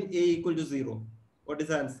 Plug in A equal to 0. What is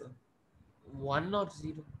the answer? 1 or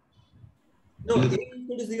 0? No, A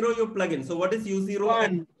equal to 0, you plug in. So what is U0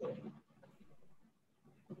 at 0?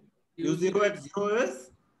 U0 at 0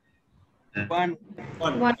 is? 1.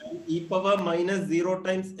 E power minus 0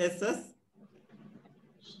 times SS?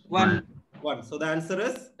 1. 1. So the answer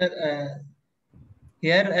is?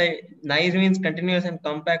 Here, nice means continuous and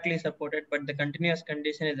compactly supported, but the continuous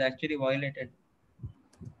condition is actually violated.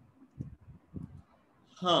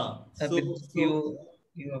 So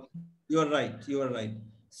you are right. You are right.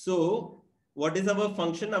 So what is our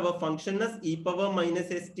function? Our function is e power minus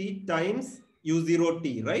st times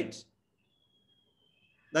u0t, right?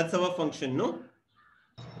 That's our function, no?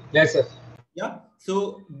 Yes, sir. Yeah.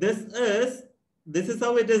 So this is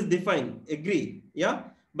how it is defined. Agree? Yeah.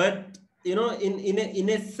 But you know, in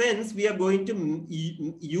a sense, we are going to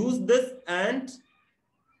use this and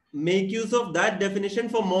make use of that definition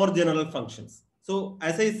for more general functions. So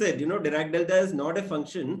as I said, you know, Dirac delta is not a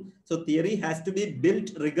function. So theory has to be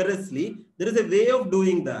built rigorously. There is a way of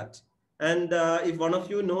doing that. And if one of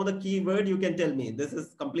you know the keyword, you can tell me. This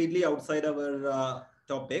is completely outside our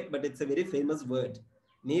topic, but it's a very famous word.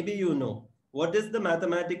 Maybe you know. What is the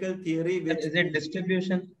mathematical theory which... Is it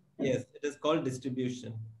distribution? Yes, it is called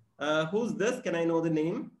distribution. Who's this? Can I know the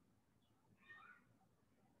name?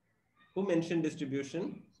 Who mentioned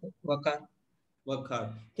distribution? Vakar.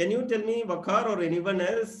 Vakar. Can you tell me, Vakar or anyone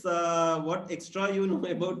else, what extra you know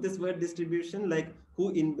about this word distribution? Like who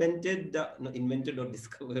invented, invented or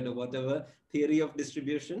discovered or whatever theory of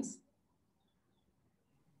distributions?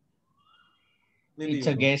 Maybe it's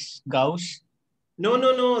a guess. Gauss.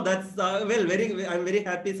 No. That's well, I'm very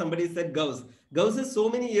happy somebody said Gauss. Gauss is so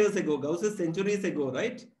many years ago. Gauss is centuries ago,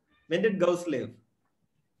 right? When did Gauss live?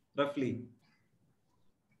 Roughly.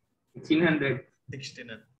 1600.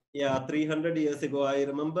 Yeah, 300 years ago. I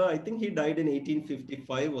remember, I think he died in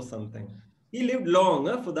 1855 or something. He lived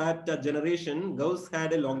long for that generation. Gauss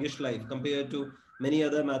had a longish life compared to many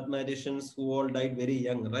other mathematicians who all died very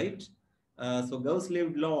young, right? So Gauss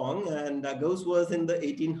lived long, and Gauss was in the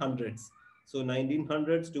 1800s. So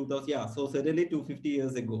 1900s, 2000, yeah, so certainly 250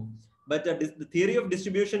 years ago. But the theory of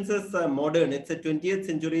distributions is modern. It's a 20th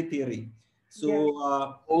century theory.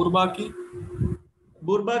 So Bourbaki?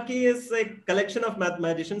 Bourbaki is a collection of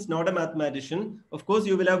mathematicians, not a mathematician. Of course,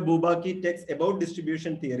 you will have Bourbaki texts about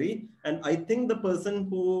distribution theory. And I think the person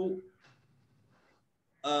who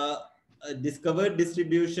discovered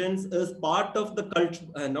distributions is part of the cult,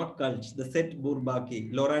 not cult, the set Bourbaki,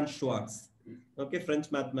 Laurent Schwartz, okay,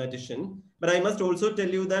 French mathematician. But I must also tell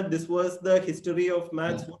you that this was the history of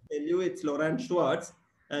maths would tell you it's Laurent Schwartz.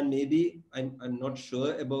 And maybe I'm not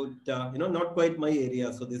sure about, you know, not quite my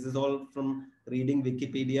area. So this is all from reading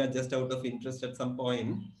Wikipedia just out of interest at some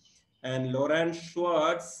point. And Laurent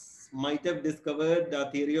Schwartz might have discovered the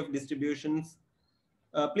theory of distributions.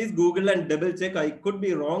 Please Google and double check. I could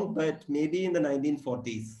be wrong, but maybe in the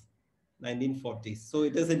 1940s. 1940s. So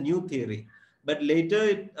it is a new theory. But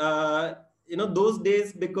later, you know, those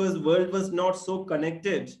days, because world was not so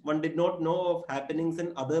connected, one did not know of happenings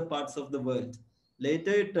in other parts of the world.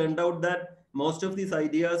 Later, it turned out that most of these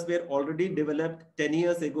ideas were already developed 10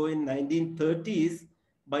 years ago in 1930s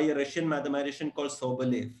by a Russian mathematician called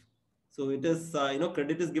Sobolev. So it is, you know,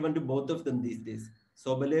 credit is given to both of them these days,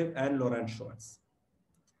 Sobolev and Laurent Schwartz.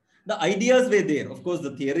 The ideas were there. Of course,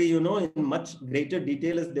 the theory, you know, in much greater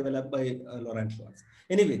detail is developed by Laurent Schwartz.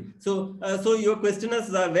 Anyway, so your question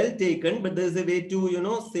is well taken, but there is a way to, you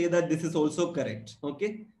know, say that this is also correct.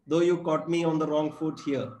 Okay, though you caught me on the wrong foot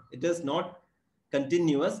here. It is not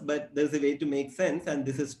continuous, but there's a way to make sense, and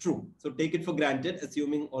this is true. So take it for granted,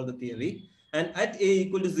 assuming all the theory. And at a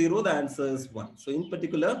equal to 0, the answer is 1. So in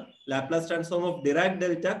particular, Laplace transform of Dirac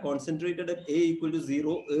delta concentrated at a equal to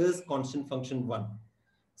 0 is constant function 1.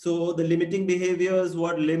 So the limiting behaviors,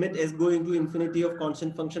 what limit s going to infinity of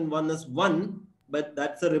constant function 1 is 1. But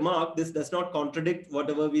that's a remark. This does not contradict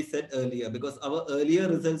whatever we said earlier, because our earlier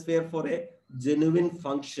results were for a genuine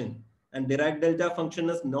function. And Dirac delta function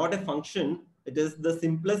is not a function. It is the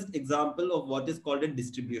simplest example of what is called a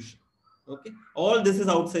distribution. Okay. All this is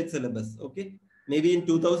outside syllabus. Okay. Maybe in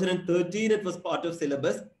 2013, it was part of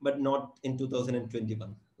syllabus, but not in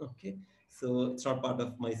 2021. Okay. So it's not part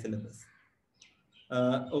of my syllabus.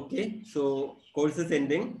 Okay, so course is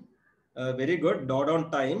ending. Very good, dot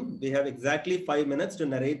on time. We have exactly 5 minutes to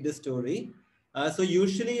narrate this story. So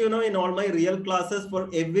usually, you know, in all my real classes, for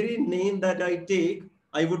every name that I take,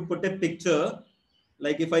 I would put a picture.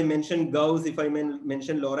 Like if I mention Gauss, if I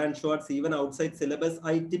mention Laurent Schwartz, even outside syllabus,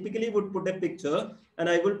 I typically would put a picture, and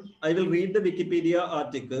I will read the Wikipedia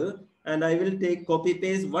article, and I will take copy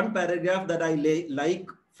paste one paragraph that I like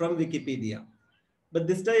from Wikipedia. But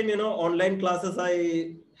this time, you know, online classes,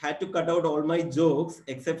 I had to cut out all my jokes,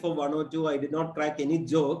 except for 1 or 2. I did not crack any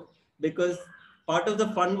joke, because part of the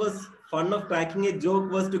fun of cracking a joke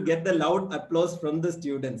was to get the loud applause from the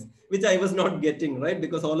students, which I was not getting, right?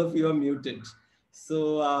 Because all of you are muted.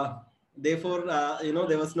 So Therefore,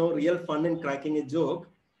 there was no real fun in cracking a joke.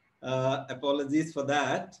 Apologies for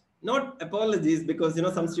that. Not apologies, because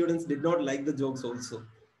some students did not like the jokes also.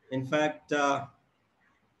 In fact,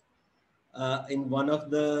 in one of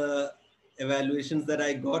the evaluations that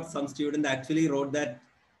I got, some student actually wrote that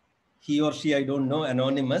he or she, I don't know,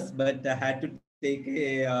 anonymous, but had to take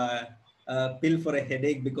a pill for a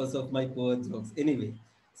headache because of my poor jokes. Anyway,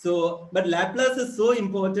 so, but Laplace is so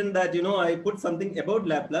important that, I put something about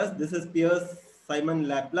Laplace. This is Pierre-Simon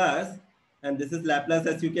Laplace, and this is Laplace,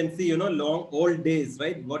 as you can see, long old days,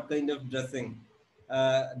 right? What kind of dresses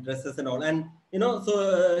and all. And,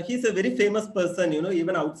 so he's a very famous person,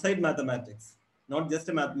 even outside mathematics, not just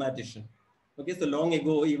a mathematician. Okay, so long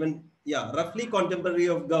ago, even, yeah, roughly contemporary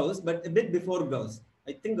of Gauss, but a bit before Gauss.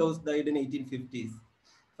 I think Gauss died in 1850s,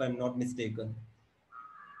 if I'm not mistaken.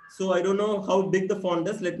 So I don't know how big the font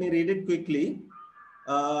is. Let me read it quickly.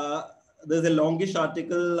 There's a longish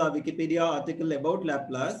article, Wikipedia article about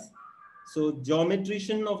Laplace. So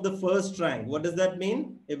geometrician of the first rank. What does that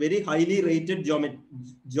mean? A very highly rated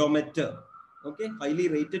geometer. Okay, highly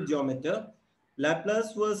rated geometer.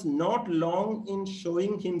 Laplace was not long in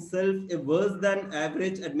showing himself a worse than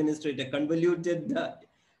average administrator. Convoluted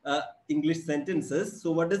English sentences.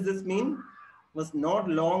 So what does this mean? Was not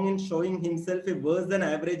long in showing himself a worse than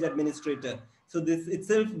average administrator. So this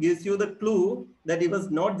itself gives you the clue that he was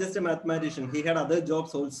not just a mathematician. He had other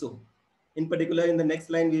jobs also. In particular, in the next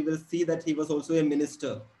line, we will see that he was also a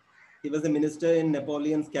minister. He was a minister in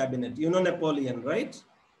Napoleon's cabinet. You know Napoleon, right?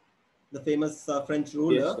 The famous French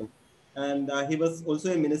ruler. Yes, sir. And he was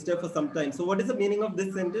also a minister for some time. So what is the meaning of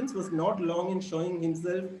this sentence? Was not long in showing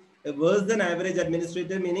himself a worse than average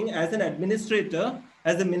administrator, meaning as an administrator,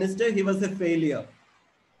 as a minister, he was a failure.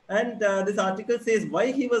 And this article says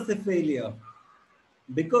why he was a failure.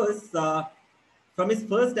 Because from his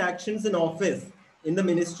first actions in office, in the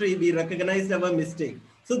ministry, we recognized our mistake.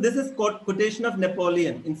 So this is quotation of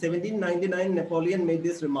Napoleon. In 1799, Napoleon made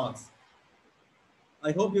these remarks.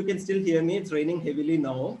 I hope you can still hear me. It's raining heavily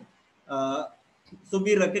now. So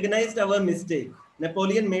we recognized our mistake.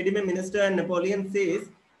 Napoleon made him a minister, and Napoleon says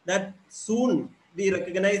that soon we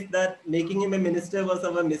recognized that making him a minister was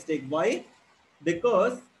our mistake. Why?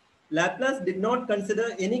 Because Laplace did not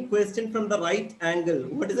consider any question from the right angle.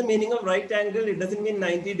 What is the meaning of right angle? It doesn't mean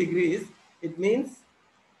 90 degrees. It means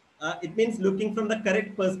looking from the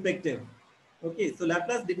correct perspective. Okay, so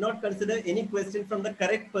Laplace did not consider any question from the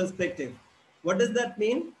correct perspective. What does that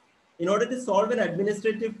mean? In order to solve an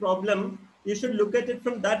administrative problem, you should look at it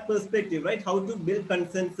from that perspective, right? How to build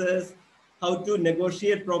consensus, how to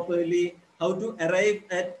negotiate properly, how to arrive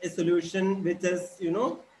at a solution which is,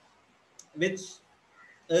 which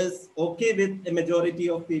is okay with a majority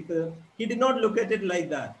of people. He did not look at it like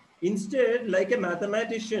that. Instead, like a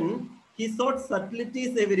mathematician, he sought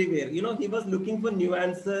subtleties everywhere. He was looking for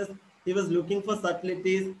nuances. He was looking for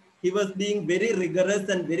subtleties. He was being very rigorous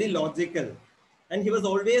and very logical. And he was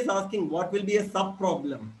always asking what will be a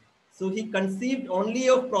sub-problem. So he conceived only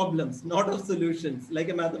of problems, not of solutions, like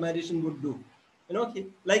a mathematician would do. When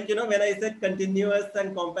I said continuous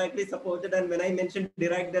and compactly supported, and when I mentioned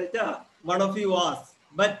Dirac delta, one of you asked,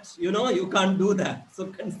 but you can't do that. So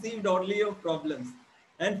conceived only of problems.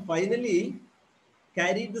 And finally,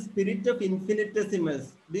 carried the spirit of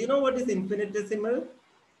infinitesimals. Do you know what is infinitesimal?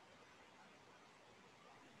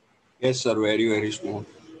 Yes, sir. Very, very small.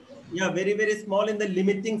 Yeah, very, very small in the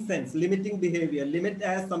limiting sense, limiting behavior, limit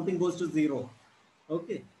as something goes to zero.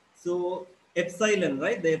 Okay. So epsilon,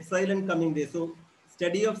 right? The epsilon coming there. So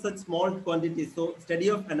study of such small quantities. So study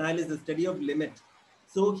of analysis, study of limit.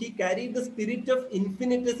 So he carried the spirit of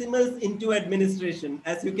infinitesimals into administration.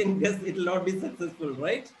 As you can guess, it will not be successful,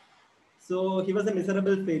 right? So he was a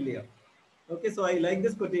miserable failure. Okay, so I like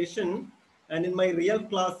this quotation. And in my real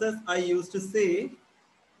classes, I used to say,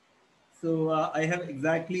 so I have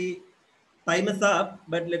exactly, time is up,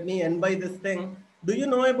 but let me end by this thing. Do you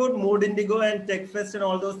know about Mode Indigo and TechFest and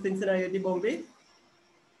all those things in IIT Bombay?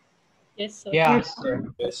 Yes, sir. Yeah.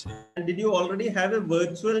 Yes, sir. And did you already have a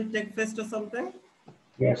virtual TechFest or something?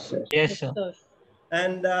 Yes, sir. Yes, sir.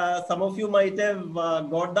 And some of you might have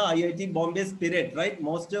got the IIT Bombay spirit, right?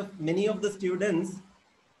 Many of the students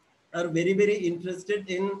are very, very interested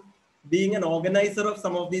in being an organizer of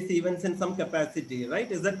some of these events in some capacity,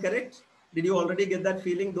 right? Is that correct? Did you already get that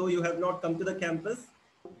feeling, though you have not come to the campus?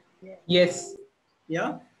 Yes.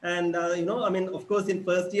 Yeah. And, of course, in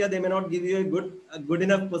first year, they may not give you a good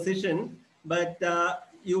enough position, but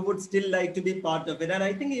you would still like to be part of it. And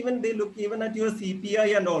I think even they look even at your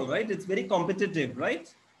CPI and all, right? It's very competitive, right?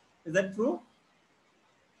 Is that true?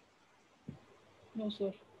 No,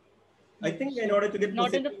 sir. I think in order to get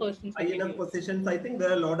Not in the first and high second enough years. positions, I think there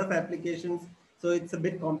are a lot of applications, so it's a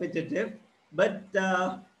bit competitive. But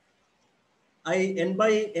I end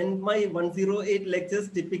my 108 lectures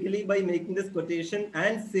typically by making this quotation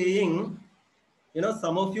and saying,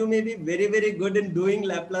 some of you may be very, very good in doing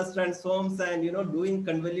Laplace transforms and, doing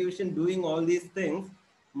convolution, doing all these things,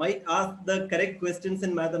 might ask the correct questions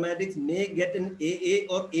in mathematics, may get an AA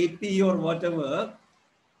or AP or whatever,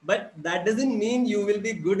 but that doesn't mean you will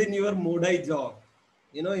be good in your MODI job.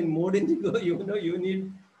 In Mode Indigo, you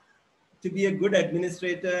need to be a good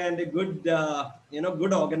administrator and a good,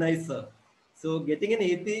 good organizer. So getting an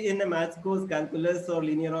AP in a maths course, calculus or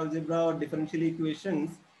linear algebra or differential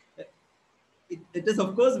equations, it is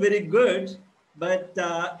of course very good, but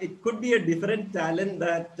it could be a different talent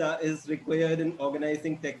that is required in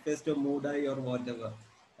organizing TechFest or MODI or whatever.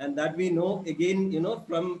 And that we know again,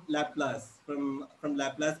 from Laplace, from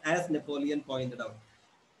Laplace, as Napoleon pointed out.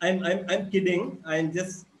 I'm kidding. I'm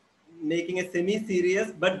just making a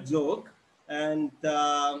semi-serious but joke. And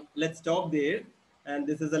let's stop there. And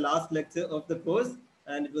this is the last lecture of the course.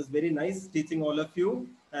 And it was very nice teaching all of you.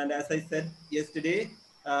 And as I said yesterday,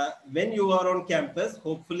 when you are on campus,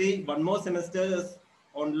 hopefully one more semester is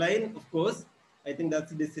online, of course. I think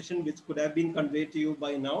that's a decision which could have been conveyed to you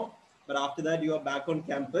by now. But after that, you are back on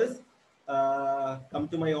campus. Come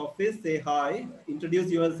to my office, say hi,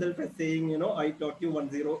 introduce yourself as saying, I taught you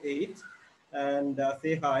 108, and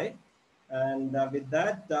say hi. And with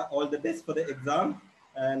that, all the best for the exam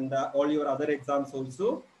and all your other exams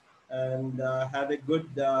also. And have a good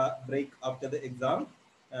break after the exam.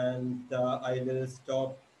 And I will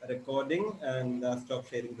stop recording and stop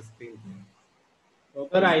sharing the screen.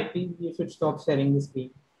 Okay. Sir, I think you should stop sharing the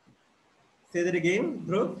screen. Say that again,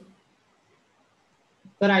 Dhruv.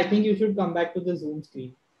 Sir, I think you should come back to the Zoom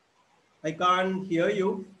screen. I can't hear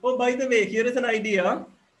you. Oh, by the way, here is an idea.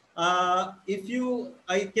 I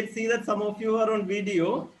can see that some of you are on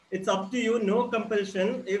video. It's up to you, no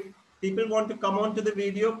compulsion. If people want to come on to the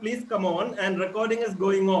video, please come on, and recording is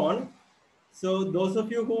going on. So those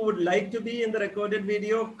of you who would like to be in the recorded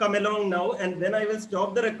video, come along now, and then I will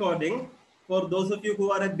stop the recording. For those of you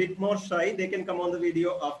who are a bit more shy, they can come on the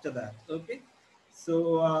video after that. Okay.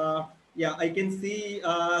 So yeah, I can see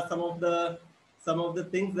some of the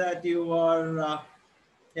things that you are.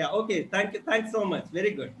 Yeah. Okay. Thank you. Thanks so much.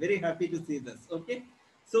 Very good. Very happy to see this. Okay.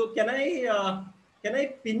 So can I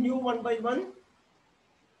pin you one by one?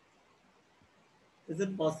 Is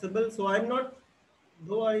it possible? So I'm not.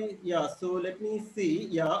 Yeah, so let me see.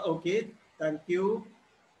 Yeah, okay, thank you.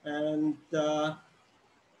 And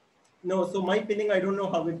no, so my pinning, I don't know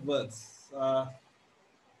how it works.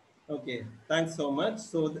 Okay, thanks so much.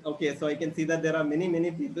 So, okay, so I can see that there are many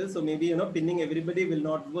people. So maybe, pinning everybody will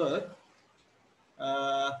not work.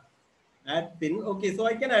 Add pin. Okay, so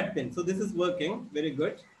I can add pin. So this is working. Very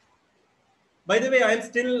good. By the way, I'm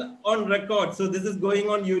still on record. So this is going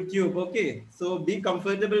on YouTube. Okay, so be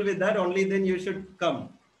comfortable with that. Only then you should come.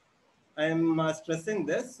 I'm stressing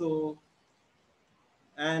this. So,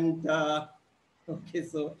 and okay,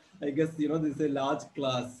 so I guess, this is a large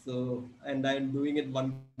class. So, and I'm doing it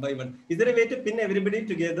one by one. Is there a way to pin everybody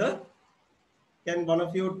together? Can one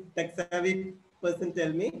of you tech savvy person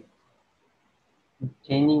tell me?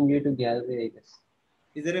 Changing view to gallery, I guess.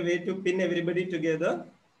 Is there a way to pin everybody together?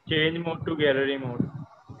 Change mode to gallery mode.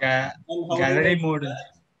 Gallery mode.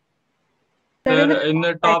 Sir, in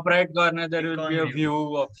the top right corner, there will be a view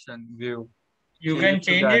option. View. You can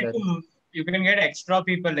change it to, you can get extra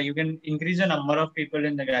people. Like you can increase the number of people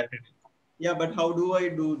in the gallery. Yeah, but how do I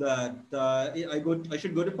do that? I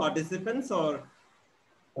should go to participants or?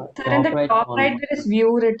 Sir, in the top right, there is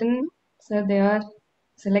view written. So there,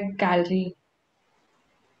 select gallery.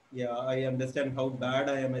 Yeah, I understand how bad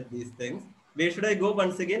I am at these things. Where should I go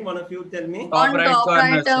once again? One of you tell me. Top right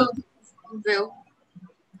corner, sir. View.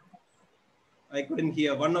 I couldn't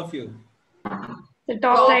hear. One of you. The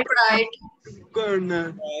top right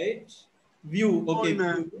corner. Right. View. Okay.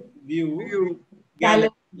 View. Gallery.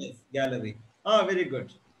 Yes, gallery. Ah, very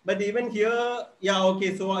good. But even here, yeah,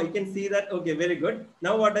 okay. So I can see that. Okay, very good.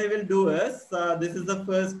 Now what I will do is, this is the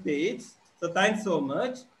first page. So thanks so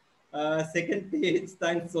much. Second page,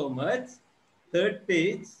 thanks so much. Third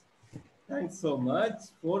page, thanks so much.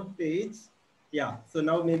 Fourth page. Yeah, so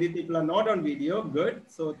now maybe people are not on video. Good.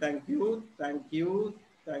 So thank you.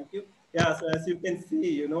 Yeah, so as you can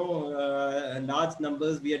see, large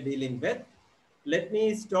numbers we are dealing with. Let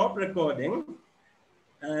me stop recording.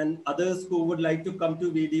 And others who would like to come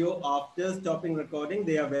to video after stopping recording,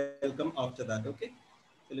 they are welcome after that. Okay.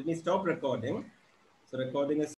 So let me stop recording. So recording is